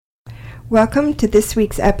Welcome to this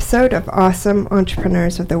week's episode of Awesome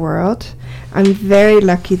Entrepreneurs of the World. I'm very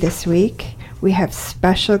lucky this week. We have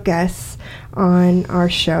special guests on our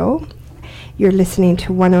show. You're listening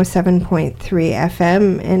to 107.3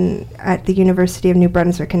 FM at the University of New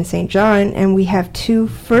Brunswick in St. John, and we have two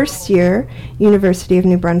first-year University of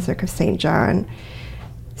New Brunswick of St. John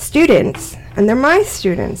students, and they're my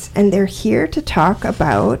students, and they're here to talk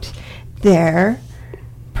about their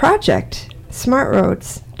project,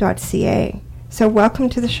 smartroads.ca. So welcome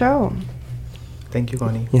to the show. Thank you,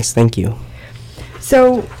 Connie. Yes, thank you.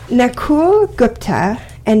 So Nakul, Gupta,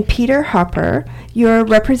 and Peter Hopper, you're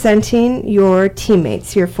representing your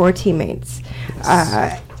teammates, your four teammates.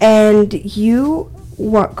 Yes. And you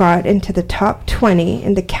got into the top 20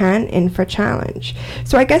 in the CanInfra challenge.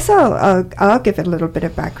 So I guess I'll give it a little bit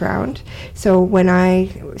of background. So when we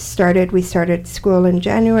started school in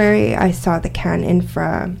January, I saw the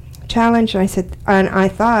CanInfra challenge, and I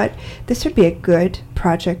thought this would be a good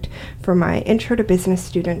project for my intro to business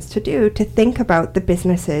students to do, to think about the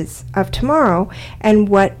businesses of tomorrow and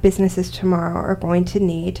what businesses tomorrow are going to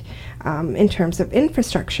need in terms of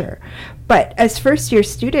infrastructure. But as first year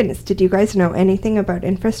students, did you guys know anything about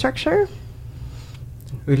infrastructure?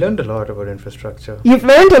 We learned a lot about infrastructure. You've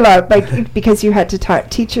learned a lot because you had to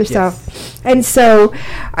teach yourself. Yes. And so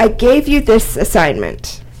I gave you this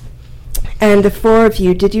assignment. And the four of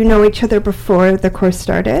you, did you know each other before the course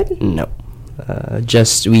started? No.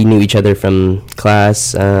 Just we knew each other from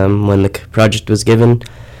class. When the project was given,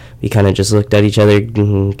 we kind of just looked at each other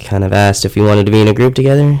and kind of asked if we wanted to be in a group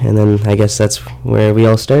together. And then I guess that's where we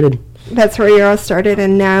all started. That's where you all started,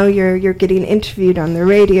 and now you're getting interviewed on the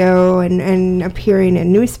radio and appearing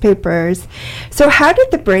in newspapers. So how did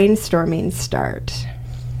the brainstorming start?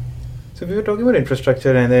 So we were talking about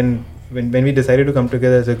infrastructure, and then when we decided to come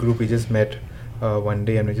together as a group, we just met one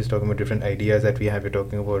day and we're just talking about different ideas that we have. We're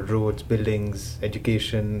talking about roads, buildings,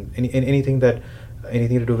 education, anything to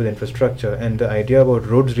do with infrastructure. And the idea about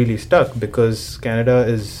roads really stuck because Canada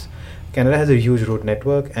has a huge road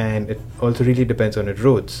network, and it also really depends on its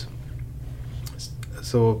roads.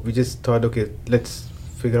 So we just thought, okay, let's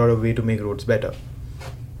figure out a way to make roads better.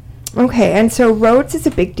 Okay, and so roads is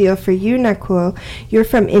a big deal for you, Nakul. You're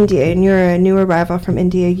from India, and you're a new arrival from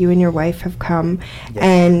India. You and your wife have come,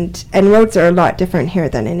 yes. and roads are a lot different here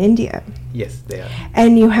than in India. Yes, they are.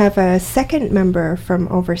 And you have a second member from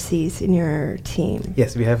overseas in your team.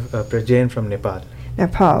 Yes, we have Prajayan from Nepal.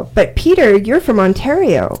 But Peter, you're from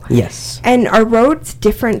Ontario. Yes. And are roads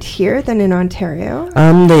different here than in Ontario?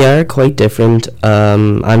 They are quite different.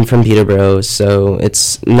 I'm from Peterborough, so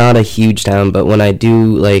it's not a huge town, but when I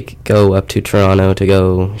do go up to Toronto to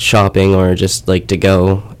go shopping or just to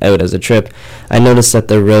go out as a trip, I notice that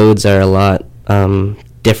the roads are a lot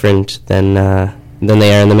different than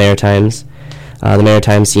they are in the Maritimes. The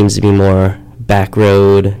Maritimes seems to be more back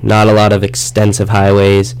road, not a lot of extensive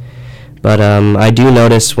highways. But I do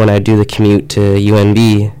notice when I do the commute to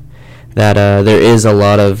UNB that there is a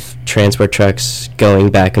lot of transport trucks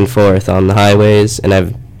going back and forth on the highways, and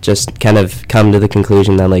I've just kind of come to the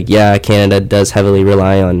conclusion that, Canada does heavily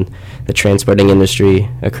rely on the transporting industry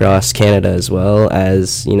across Canada as well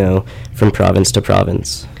as, from province to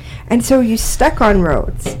province. And so you stuck on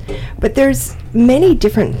roads, but there's many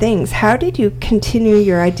different things. How did you continue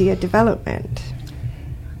your idea development?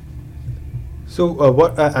 So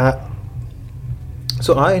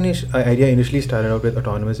our idea initially started out with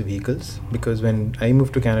autonomous vehicles, because when I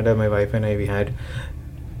moved to Canada, my wife and I, we had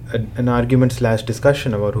an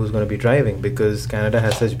argument/discussion about who's going to be driving, because Canada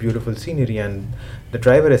has such beautiful scenery and the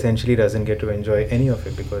driver essentially doesn't get to enjoy any of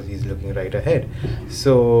it because he's looking right ahead.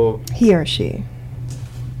 So he or she.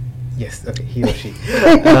 Yes, okay, he or she.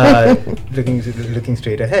 Looking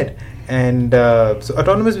straight ahead. And so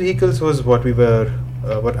autonomous vehicles was what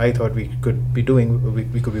what I thought we could be doing,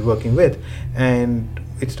 we could be working with. And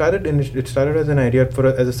it started as an idea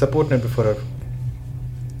as a support network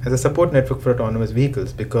for autonomous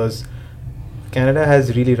vehicles, because Canada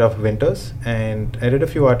has really rough winters, and I read a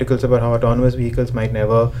few articles about how autonomous vehicles might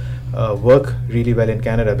never work really well in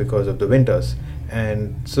Canada because of the winters.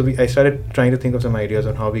 And so I started trying to think of some ideas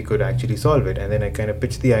on how we could actually solve it. And then I kind of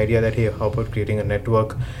pitched the idea that, hey, how about creating a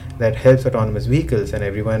network that helps autonomous vehicles? And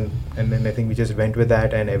then I think we just went with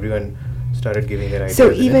that, and everyone started giving their ideas. So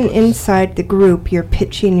even inside the group, you're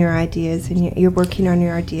pitching your ideas, and you're working on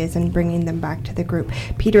your ideas and bringing them back to the group.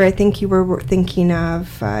 Peter, I think you were thinking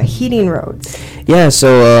of heating roads. Yeah,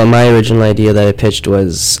 so my original idea that I pitched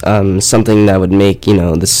was something that would make,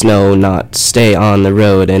 the snow not stay on the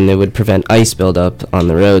road, and it would prevent ice buildup on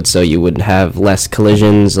the road, so you would have less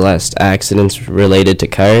collisions, less accidents related to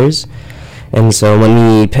cars. And so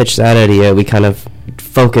when we pitched that idea, we kind of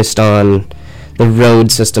focused on the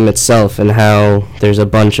road system itself and how there's a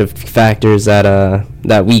bunch of factors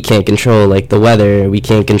that we can't control, like the weather. We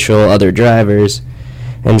can't control other drivers.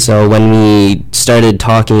 And so when we started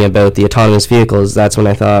talking about the autonomous vehicles, that's when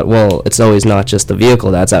I thought, well, it's always not just the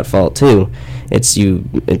vehicle that's at fault too.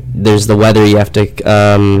 There's the weather you have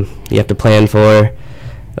to plan for.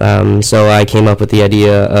 So I came up with the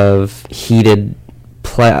idea of heated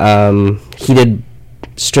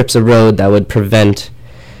strips of road that would prevent,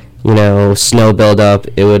 snow buildup.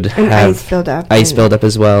 It would have ice buildup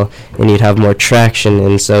as well, and you'd have more traction,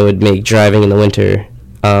 and so it'd make driving in the winter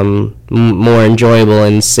more enjoyable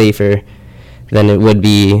and safer than it would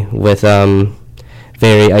be with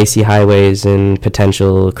very icy highways and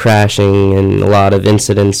potential crashing and a lot of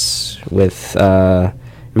incidents with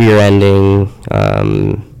rear-ending,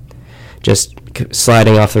 just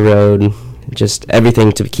sliding off the road, just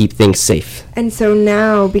everything to keep things safe. And so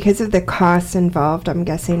now, because of the costs involved, I'm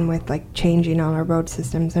guessing, with like changing all our road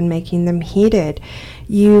systems and making them heated,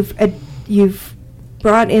 you've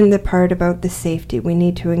brought in the part about the safety. We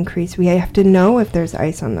need to increase. We have to know if there's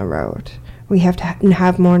ice on the road. We have to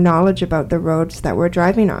have more knowledge about the roads that we're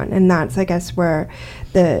driving on, and that's, I guess, where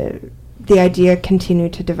the idea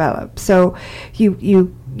continued to develop. So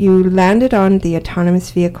you landed on the autonomous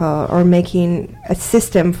vehicle, or making a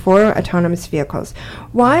system for autonomous vehicles.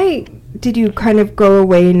 Why did you kind of go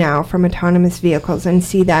away now from autonomous vehicles and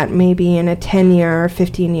see that maybe in a 10-year or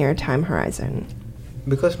 15-year time horizon?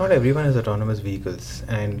 Because not everyone has autonomous vehicles,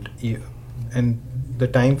 and the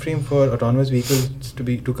time frame for autonomous vehicles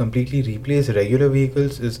to completely replace regular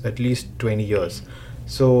vehicles is at least 20 years.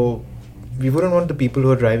 So we wouldn't want the people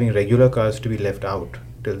who are driving regular cars to be left out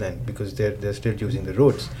till then, because they're still using the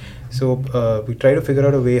roads. So we try to figure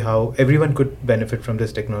out a way how everyone could benefit from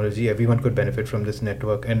this technology, everyone could benefit from this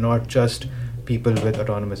network, and not just people with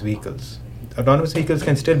autonomous vehicles. Autonomous vehicles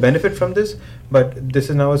can still benefit from this, but this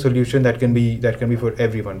is now a solution that can be for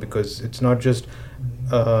everyone, because it's not just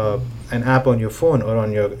an app on your phone or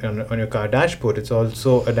on your car dashboard. It's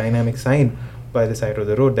also a dynamic sign by the side of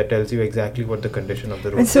the road that tells you exactly what the condition of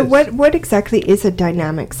the road is. And so what exactly is a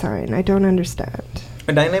dynamic sign? I don't understand.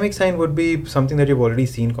 A dynamic sign would be something that you've already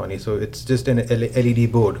seen, Connie. So it's just an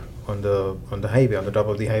LED board on the highway. On the top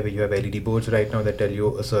of the highway, you have LED boards right now that tell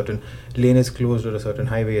you a certain lane is closed or a certain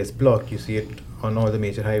highway is blocked. You see it on all the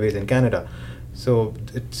major highways in Canada. So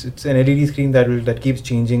it's an LED screen that keeps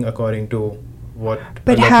changing according to what.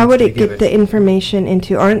 But how would it get the information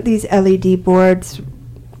into? Aren't these LED boards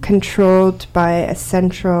controlled by a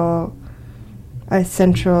central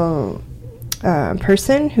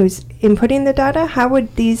person who's inputting the data? How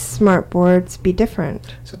would these smart boards be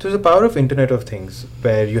different? So there's the power of Internet of Things,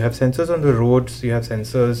 where you have sensors on the roads, you have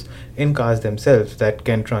sensors in cars themselves that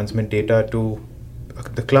can transmit data to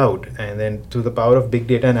the cloud, and then through the power of big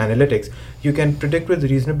data and analytics, you can predict with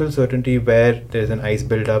reasonable certainty where there's an ice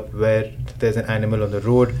buildup, where there's an animal on the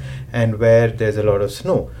road, and where there's a lot of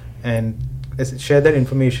snow, and share that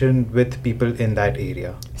information with people in that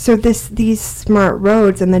area. So these smart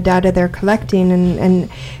roads and the data they're collecting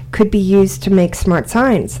and could be used to make smart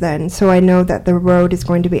signs then. So I know that the road is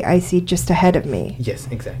going to be icy just ahead of me. Yes,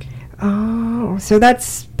 exactly. Oh, so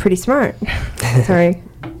that's pretty smart. Sorry,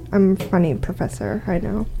 I'm a funny professor, I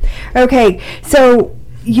know. Okay, so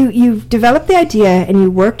you've developed the idea and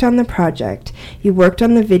you worked on the project. You worked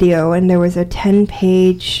on the video, and there was a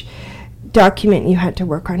 10-page document you had to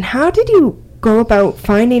work on. How did you go about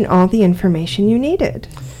finding all the information you needed?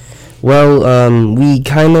 Well, we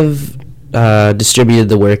kind of distributed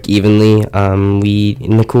the work evenly.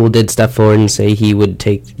 Nakul did step forward and say he would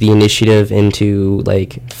take the initiative into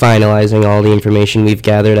like finalizing all the information we've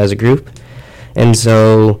gathered as a group, and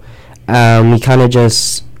so we kind of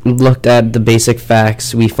just looked at the basic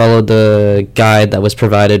facts. We followed the guide that was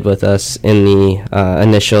provided with us in the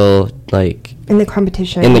initial in the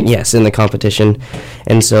competition. In the competition.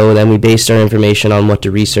 And so then we based our information on what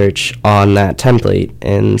to research on that template.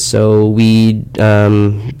 And so we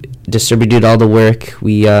distributed all the work.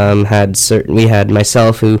 We had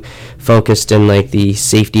myself who focused in the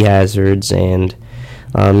safety hazards and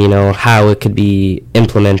how it could be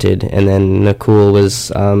implemented, and then Nakul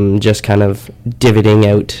was just kind of dividing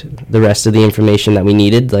out the rest of the information that we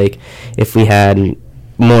needed. Like if we had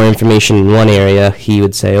more information in one area, he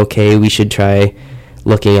would say, okay, we should try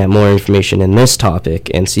looking at more information in this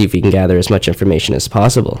topic and see if we can gather as much information as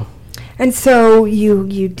possible. And so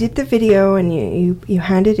you did the video, and you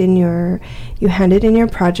handed in your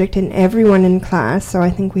project, and everyone in class, so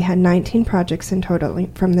I think we had 19 projects in total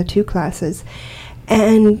from the two classes,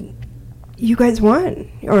 and you guys won,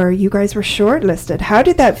 or you guys were shortlisted. How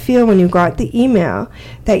did that feel when you got the email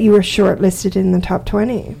that you were shortlisted in the top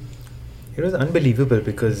 20? It was unbelievable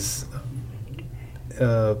because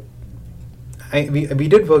we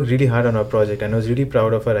did work really hard on our project, and I was really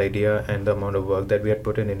proud of our idea and the amount of work that we had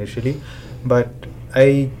put in initially. But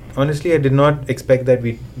I did not expect that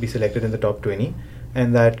we'd be selected in the top 20,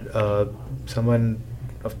 and that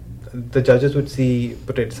the judges would see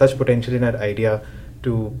such potential in our idea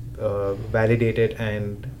to validate it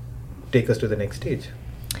and take us to the next stage.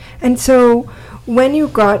 And so, when you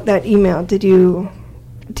got that email,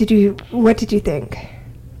 what did you think?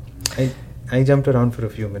 I jumped around for a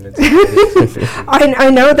few minutes. I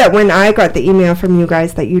know that when I got the email from you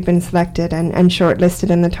guys that you'd been selected and shortlisted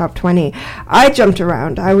in the top 20, I jumped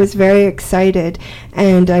around. I was very excited,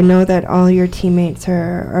 and I know that all your teammates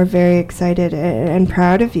are very excited and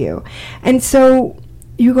proud of you. And so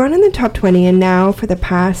you got in the top 20, and now for the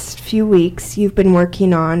past few weeks, you've been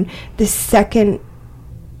working on the second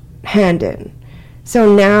hand-in.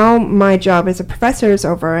 So now my job as a professor is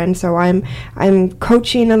over, and so I'm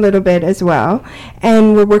coaching a little bit as well,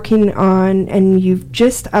 and we're working on, and you've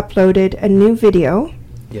just uploaded a new video.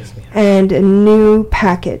 Yes, we have. And a new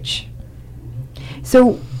package.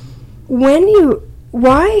 So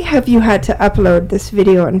why have you had to upload this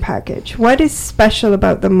video and package? What is special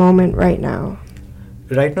about the moment right now?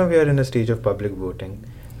 Right now we are in a stage of public voting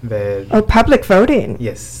where... Oh, public voting.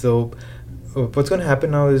 Yes, so what's going to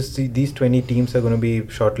happen now is these 20 teams are going to be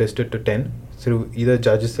shortlisted to 10 through either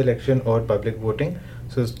judges selection or public voting.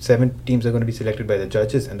 So 7 teams are going to be selected by the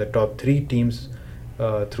judges, and the top 3 teams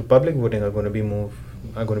through public voting are going to be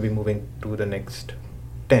moving to the next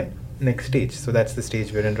stage. So that's the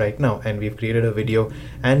stage we're in right now, and we've created a video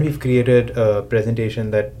and we've created a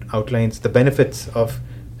presentation that outlines the benefits of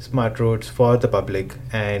smart roads for the public,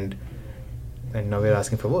 and now we're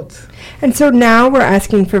asking for votes. And so now we're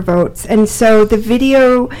asking for votes. And so the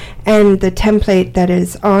video and the template that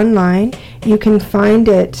is online, you can find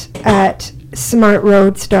it at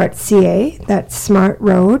smartroads.ca. That's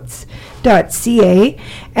smartroads.ca.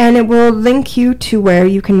 And it will link you to where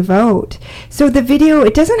you can vote. So the video,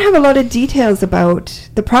 it doesn't have a lot of details about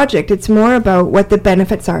the project. It's more about what the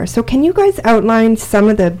benefits are. So can you guys outline some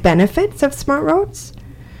of the benefits of smart roads?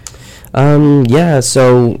 Yeah,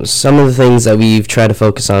 so some of the things that we've tried to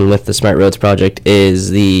focus on with the Smart Roads project is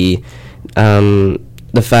the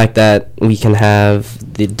fact that we can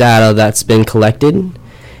have the data that's been collected,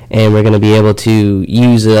 and we're going to be able to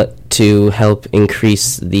use it to help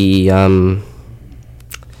increase the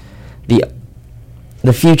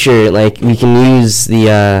future. Like, we can use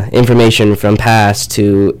the information from past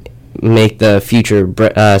to make the future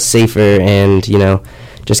safer, and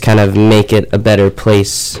just kind of make it a better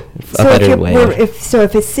place, a better way. If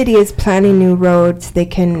a city is planning new roads, they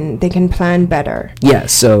can plan better. Yeah,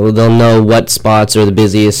 so they'll know what spots are the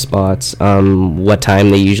busiest spots, what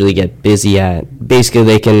time they usually get busy at. Basically,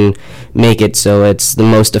 they can make it so it's the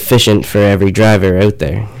most efficient for every driver out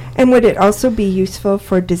there. And would it also be useful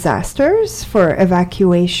for disasters, for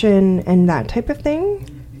evacuation and that type of thing?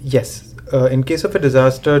 Yes. In case of a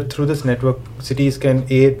disaster, through this network, cities can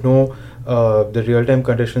know the real-time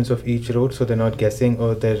conditions of each road, so they're not guessing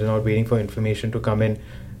or they're not waiting for information to come in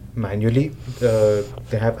manually.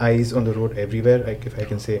 They have eyes on the road everywhere, like if I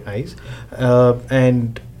can say eyes,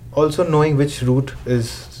 and also knowing which route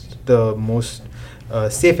is the most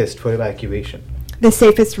safest for evacuation. The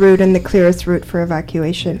safest route and the clearest route for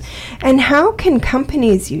evacuation. Yes. And how can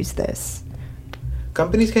companies use this?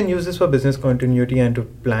 Companies can use this for business continuity and to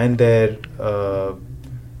plan their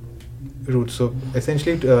routes. So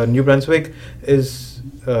essentially, New Brunswick has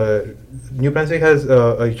a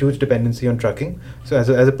huge dependency on trucking. So as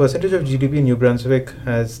a percentage of GDP, New Brunswick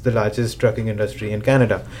has the largest trucking industry in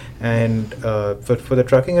Canada. And for the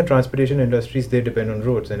trucking and transportation industries, they depend on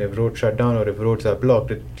roads. And if roads shut down or if roads are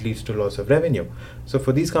blocked, it leads to loss of revenue. So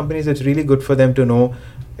for these companies, it's really good for them to know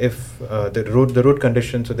if the road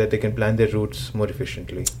conditions, so that they can plan their routes more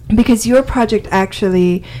efficiently. Because your project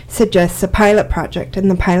actually suggests a pilot project, and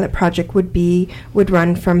the pilot project would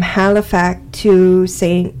run from Halifax to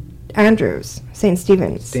St.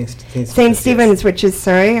 Stephen's, yes. Which is,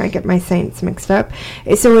 sorry, I get my saints mixed up.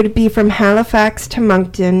 So it would be from Halifax to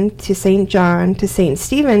Moncton to St. John to St.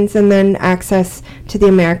 Stephen's, and then access to the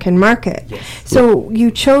American market. Yes. So you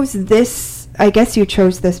chose this. I guess you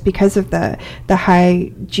chose this because of the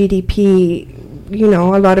high GDP.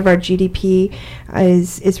 A lot of our GDP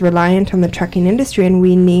is reliant on the trucking industry, and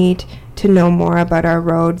we need to know more about our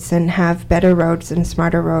roads and have better roads and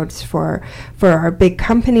smarter roads for our big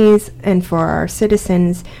companies and for our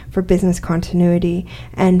citizens, for business continuity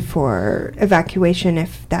and for evacuation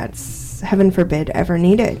if that's heaven forbid, ever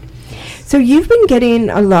needed. So you've been getting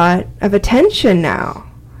a lot of attention now.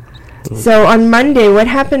 So on Monday, what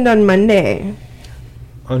happened on Monday?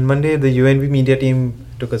 On Monday, the UNB media team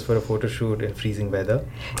took us for a photo shoot in freezing weather.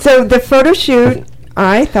 So the photo shoot,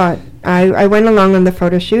 I thought I went along on the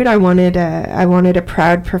photo shoot. I wanted a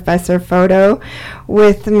proud professor photo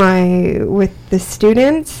with the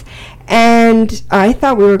students, and I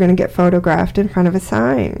thought we were going to get photographed in front of a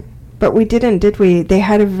sign. But we didn't, did we? They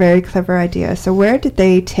had a very clever idea. So where did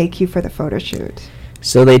they take you for the photo shoot?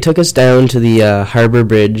 So they took us down to the Harbor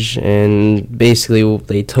Bridge, and basically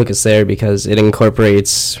they took us there because it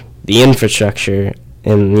incorporates the infrastructure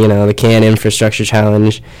in, the CAN Infrastructure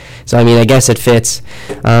Challenge. So, I guess it fits.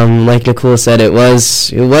 Like Nakul said, it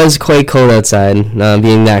was quite cold outside,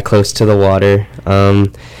 being that close to the water.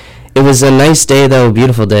 It was a nice day, though,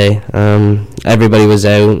 beautiful day. Everybody was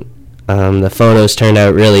out. The photos turned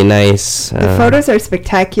out really nice. The photos are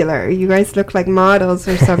spectacular. You guys look like models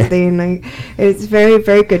or something. It's very,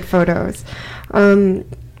 very good photos.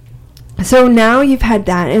 So now you've had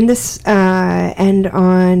that, and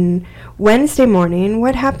on Wednesday morning,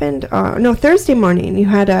 what happened? Thursday morning, you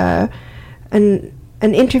had an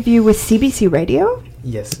interview with CBC Radio.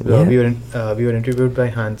 Yes, Yeah. we were interviewed by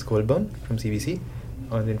Hans Colburn from CBC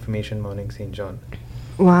on the Information Morning St. John.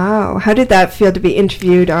 Wow, how did that feel to be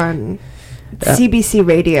interviewed on CBC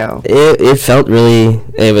Radio? It felt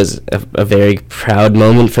it was a very proud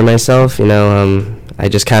moment for myself. I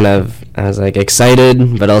just I was like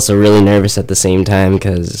excited, but also really nervous at the same time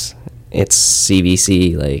because it's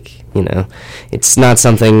CBC. It's not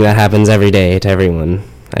something that happens every day to everyone,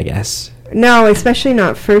 I guess. No, especially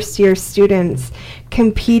not first-year students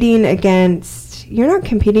competing against. You're not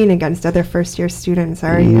competing against other first-year students,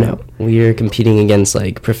 are you? No, we are competing against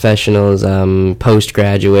professionals,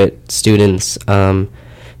 postgraduate students,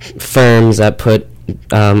 firms that put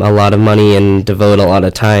a lot of money and devote a lot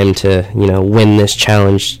of time to win this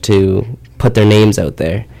challenge to put their names out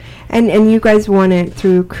there. And you guys won it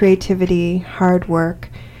through creativity, hard work,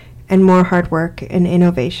 and more hard work and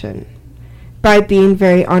innovation. By being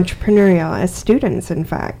very entrepreneurial as students, in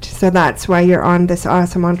fact. So that's why you're on this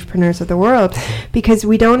awesome Entrepreneurs of the World, because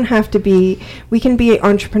we can be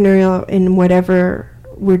entrepreneurial in whatever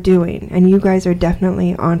we're doing, and you guys are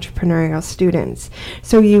definitely entrepreneurial students.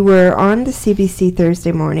 So you were on the CBC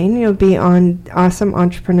Thursday morning, you'll be on Awesome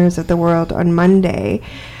Entrepreneurs of the World on Monday.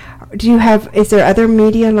 Is there other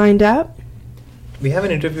media lined up? We have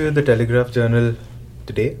an interview with the Telegraph Journal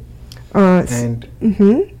today, and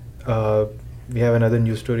we have another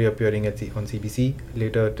news story appearing on CBC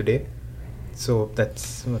later today. So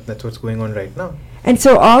that's what's going on right now. And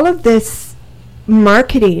so all of this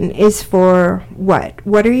marketing is for what?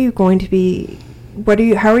 How are you going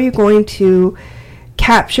to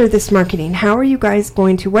capture this marketing?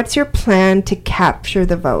 What's your plan to capture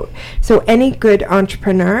the vote? So any good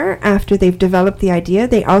entrepreneur, after they've developed the idea,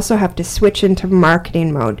 they also have to switch into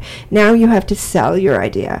marketing mode. Now you have to sell your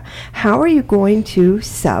idea. How are you going to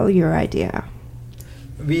sell your idea?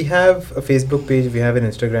 We have a Facebook page, we have an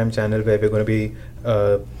Instagram channel where we're going to be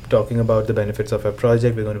talking about the benefits of our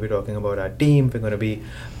project, we're going to be talking about our team, we're going to be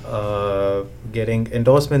getting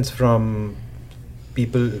endorsements from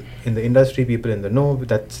people in the industry, people in the know.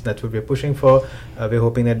 That's what we're pushing for. We're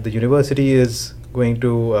hoping that the university is going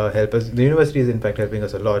to help us. The university is in fact helping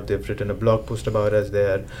us a lot. They've written a blog post about us.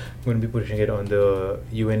 They're going to be pushing it on the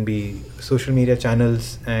UNB social media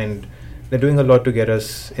channels, and they're doing a lot to get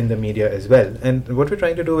us in the media as well. And what we're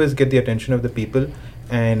trying to do is get the attention of the people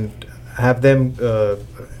and have them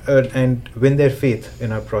and win their faith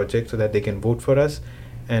in our project so that they can vote for us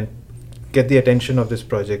and get the attention of this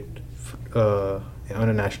project on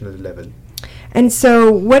a national level. And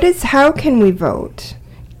so how can we vote?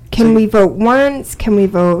 Can we vote once? Can we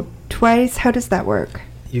vote twice? How does that work?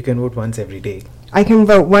 You can vote once every day. I can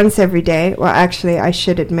vote once every day. Well, actually, I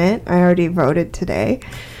should admit, I already voted today.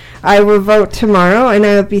 I will vote tomorrow, and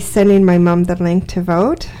I will be sending my mom the link to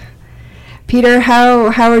vote. Peter,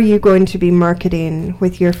 how are you going to be marketing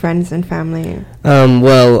with your friends and family?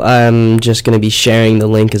 Well, I'm just going to be sharing the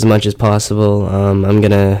link as much as possible. I'm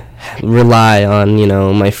going to rely on,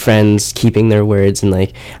 my friends keeping their words, and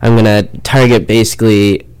I'm going to target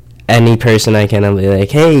basically any person I can. I'll be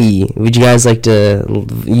like, hey, would you guys you're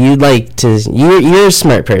a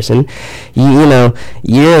smart person.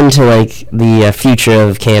 You're into the future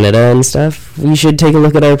of Canada and stuff. You should take a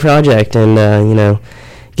look at our project and,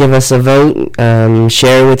 give us a vote,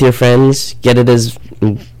 share it with your friends, get it as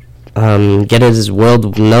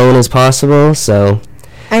world known as possible. So,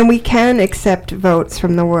 and we can accept votes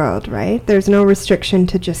from the world, right? There's no restriction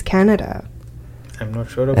to just Canada. I'm not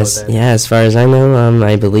sure about that. Yeah, as far as I know,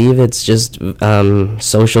 I believe it's just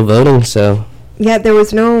social voting. So Yeah, there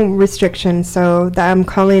was no restriction, so I'm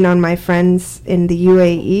calling on my friends in the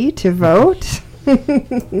UAE to vote.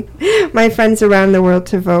 My friends around the world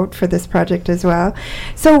to vote for this project as well.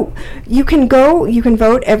 So you can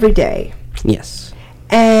vote every day. yes.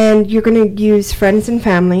 And you're going to use friends and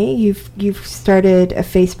family. You've started a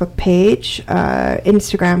Facebook page,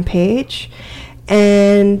 Instagram page,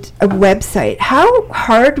 and a website. How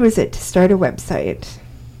hard was it to start a website?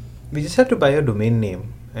 We just had to buy a domain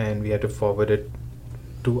name and we had to forward it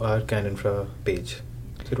to our CanInfra page.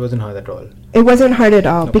 So it wasn't hard at all. It wasn't hard at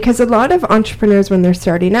all, No. because a lot of entrepreneurs, when they're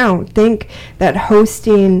starting out, think that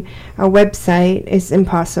hosting a website is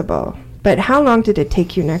impossible. But how long did it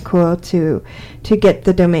take you, Nakul, to get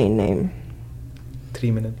the domain name?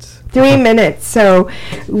 3 minutes. 3 minutes. So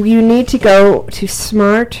you need to go to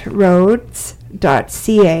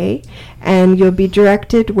smartroads.ca and you'll be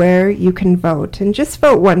directed where you can vote. And just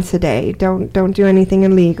vote once a day. Don't do anything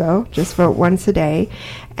illegal. Just vote once a day.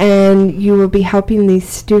 And you will be helping these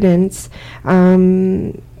students.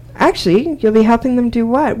 Actually, you'll be helping them do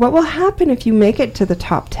what? What will happen if you make it to the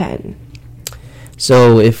top 10?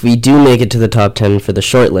 So if we do make it to the top 10 for the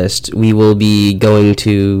shortlist, we will be going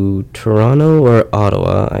to Toronto or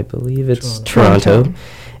Ottawa. I believe it's Toronto.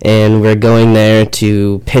 And we're going there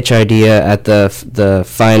to pitch our idea at the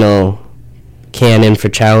final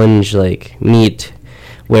CanInfra challenge meet,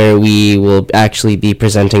 where we will actually be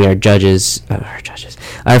presenting our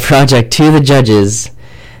project to the judges.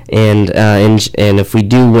 And if we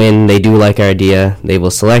do win, they do like our idea, they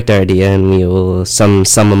will select our idea, and we will some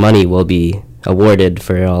sum of money will be awarded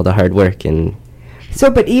for all the hard work. And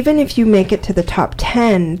so, but even if you make it to the top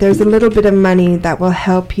 10, there's a little bit of money that will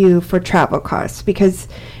help you for travel costs, because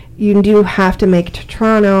you do have to make it to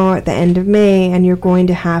Toronto at the end of May, and you're going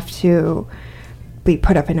to have to be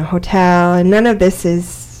put up in a hotel, and none of this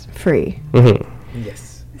is free. mm-hmm.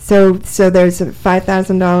 Yes. So there's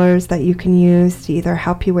 $5,000 that you can use to either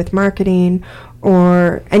help you with marketing,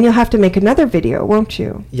 and you'll have to make another video, won't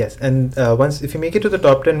you? Yes, and if you make it to the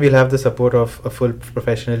top 10, we'll have the support of a full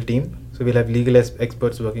professional team. So we'll have legal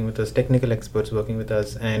experts working with us, technical experts working with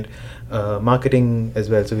us, and marketing as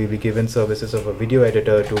well. So we'll be given services of a video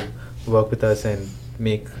editor to work with us and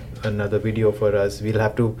make another video for us. We'll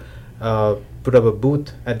have to put up a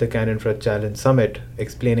booth at the CanInfra Challenge Summit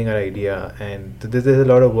explaining our idea, and there's a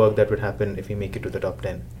lot of work that would happen if we make it to the top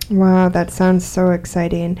 10. Wow, that sounds so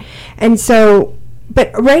exciting. And so,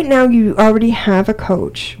 but right now you already have a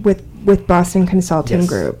coach with Boston Consulting Yes.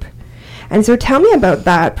 Group. And so tell me about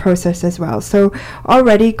that process as well. So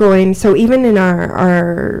already so even in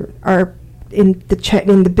our in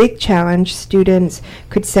the big challenge, students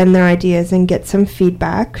could send their ideas and get some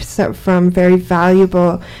feedback from very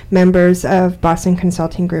valuable members of Boston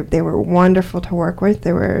Consulting Group. They were wonderful to work with.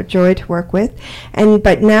 They were a joy to work with.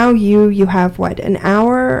 But now you have an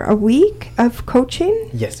hour a week of coaching?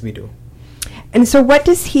 Yes, we do. And so what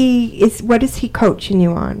is he coaching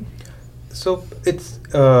you on? So it's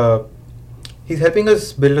he's helping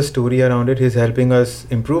us build a story around it. He's helping us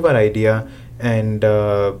improve our idea and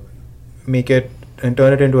make it and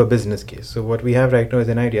turn it into a business case. So what we have right now is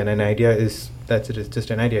an idea, and an idea is it's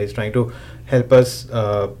just an idea. He's trying to help us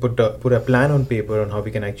put a plan on paper on how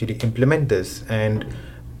we can actually implement this and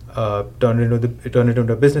turn it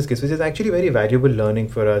into a business case, which is actually very valuable learning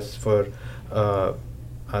for us for our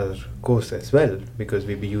course as well, because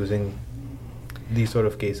we'll be using these sort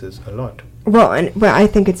of cases a lot. Well, I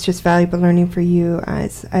think it's just valuable learning for you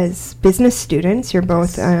as business students. You're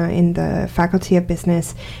both in the Faculty of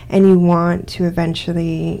Business, and you want to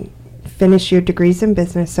eventually finish your degrees in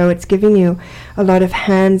business. So it's giving you a lot of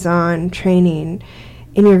hands-on training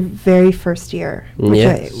in your very first year.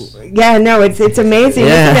 Yes. It's amazing,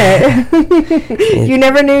 isn't it? You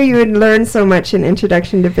never knew you would learn so much in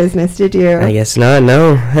Introduction to Business, did you? I guess not,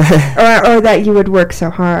 no. or that you would work so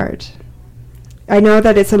hard. I know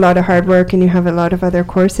that it's a lot of hard work, and you have a lot of other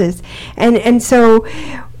courses. And so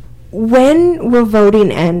when will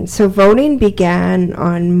voting end? So voting began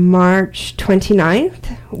on March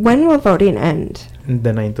 29th. When will voting end?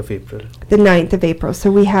 The 9th of April. The 9th of April.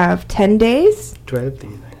 So we have 10 days? 12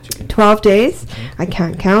 days, actually. 12 days. Mm-hmm. I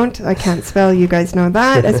can't count. I can't spell. You guys know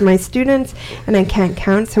that as my students. And I can't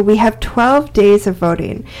count. So we have 12 days of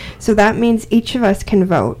voting. So that means each of us can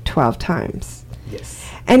vote 12 times. Yes.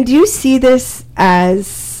 And do you see this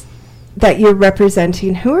as that you're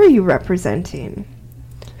representing? Who are you representing?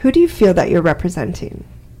 Who do you feel that you're representing?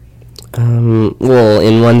 Well,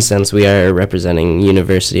 in one sense, we are representing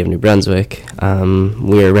University of New Brunswick.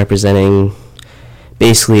 We are representing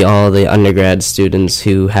basically all the undergrad students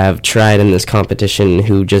who have tried in this competition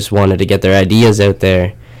who just wanted to get their ideas out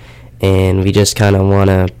there, and we just kind of want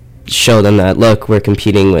to show them that, look, we're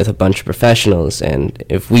competing with a bunch of professionals, and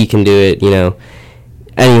if we can do it,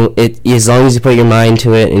 as long as you put your mind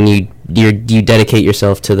to it and you dedicate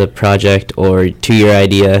yourself to the project or to your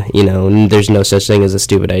idea, there's no such thing as a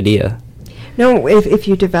stupid idea. No, if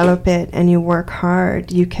you develop it and you work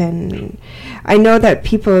hard, you can. I know that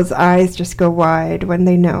people's eyes just go wide when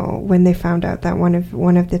they found out that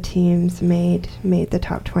one of the teams made the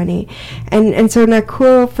top 20, and so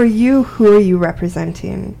Nakul, for you, who are you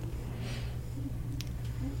representing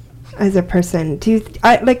as a person?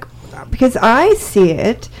 Because I see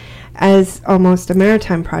it as almost a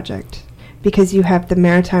maritime project, because you have the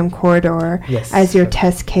maritime corridor as your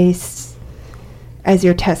test case.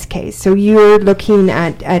 So you're looking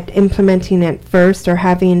at implementing it first, or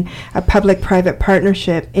having a public-private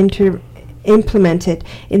partnership implemented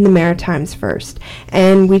in the Maritimes first.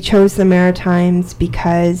 And we chose the Maritimes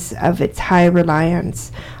because of its high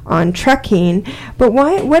reliance on trucking. But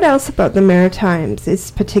what else about the Maritimes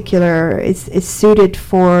is suited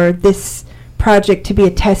for this project to be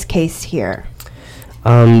a test case here?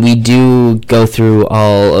 We do go through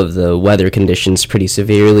all of the weather conditions pretty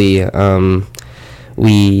severely.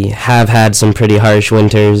 We have had some pretty harsh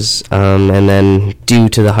winters, and then due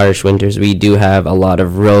to the harsh winters, we do have a lot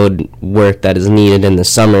of road work that is needed in the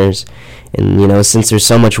summers. And, since there's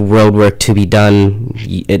so much road work to be done,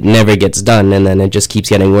 it never gets done, and then it just keeps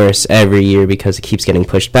getting worse every year because it keeps getting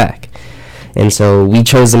pushed back. And so we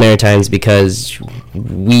chose the Maritimes because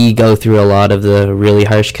we go through a lot of the really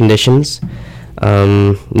harsh conditions.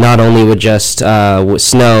 Not only with just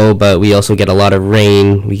snow, but we also get a lot of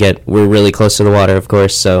rain. We're really close to the water, of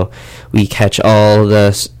course, so we catch all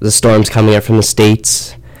the storms coming up from the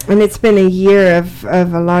States. And it's been a year of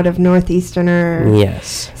a lot of northeasterner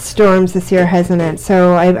storms this year, hasn't it?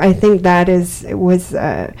 So I think that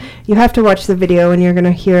you have to watch the video, and you're going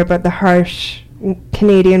to hear about the harsh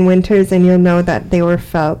Canadian winters, and you'll know that they were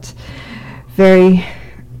felt very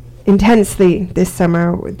intensely this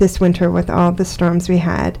winter with all the storms we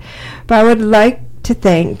had. But I would like to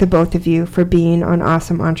thank the both of you for being on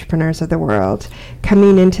Awesome Entrepreneurs of the World,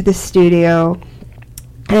 coming into the studio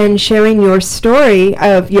and sharing your story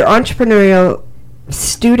of your entrepreneurial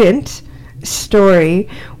student story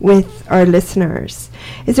with our listeners.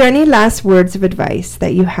 Is there any last words of advice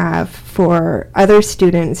that you have for other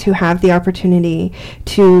students who have the opportunity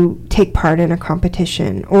to take part in a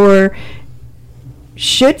competition, or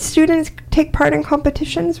should students take part in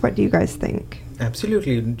competitions? What do you guys think?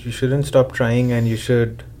 Absolutely. You shouldn't stop trying, and you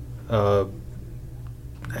should... I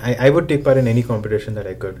would take part in any competition that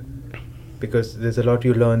I could, because there's a lot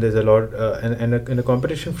you learn, there's a lot... and a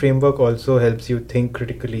competition framework also helps you think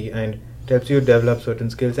critically and it helps you develop certain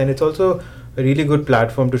skills, and it's also a really good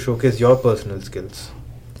platform to showcase your personal skills.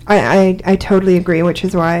 I totally agree, which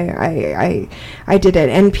is why I did it.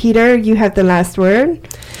 And Peter, you have the last word.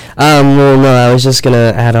 Well, no, I was just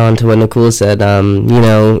gonna add on to what Nakul said.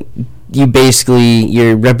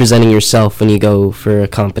 You're representing yourself when you go for a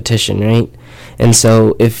competition, right? And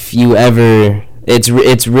so if you ever,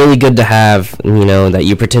 it's really good to have, that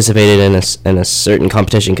you participated in a certain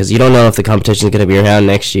competition, because you don't know if the competition is gonna be around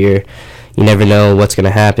next year. You never know what's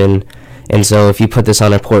gonna happen. And so if you put this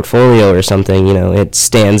on a portfolio or something, it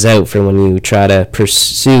stands out for when you try to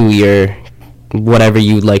pursue your whatever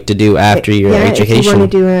you'd like to do after your education. If you want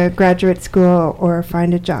to do a graduate school or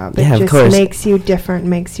find a job. It just makes you different,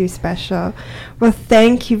 makes you special. Well,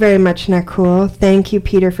 thank you very much, Nakul. Thank you,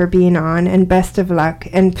 Peter, for being on, and best of luck.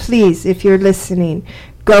 And please, if you're listening,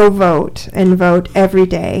 go vote, and vote every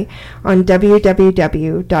day on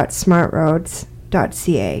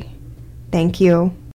www.smartroads.ca. Thank you.